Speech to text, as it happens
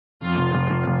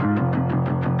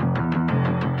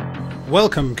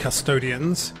Welcome,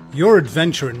 custodians. Your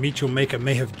adventure in Meet Your Maker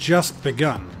may have just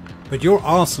begun, but your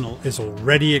arsenal is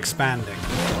already expanding.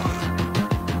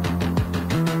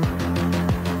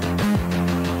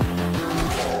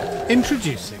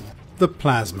 Introducing the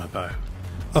Plasma Bow,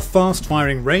 a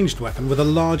fast-firing ranged weapon with a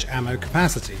large ammo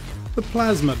capacity. The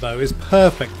Plasma Bow is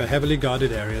perfect for heavily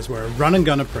guarded areas where a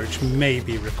run-and-gun approach may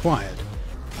be required.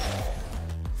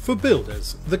 For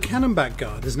builders, the Cannonback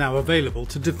Guard is now available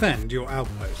to defend your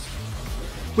outpost.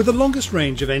 With the longest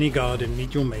range of any guard in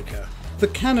Meet Your Maker, the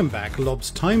Cannonback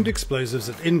lobs timed explosives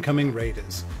at incoming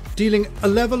raiders, dealing a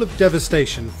level of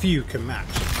devastation few can match.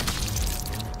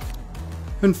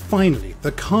 And finally,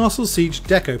 the Castle Siege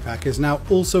Deco Pack is now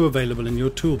also available in your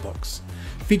toolbox,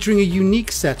 featuring a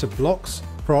unique set of blocks,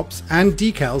 props and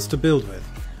decals to build with.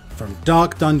 From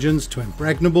dark dungeons to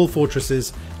impregnable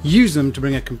fortresses, use them to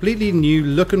bring a completely new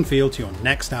look and feel to your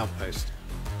next outpost.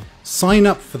 Sign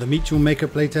up for the Meet Your Maker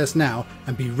playtest now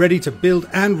and be ready to build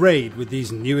and raid with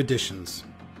these new additions.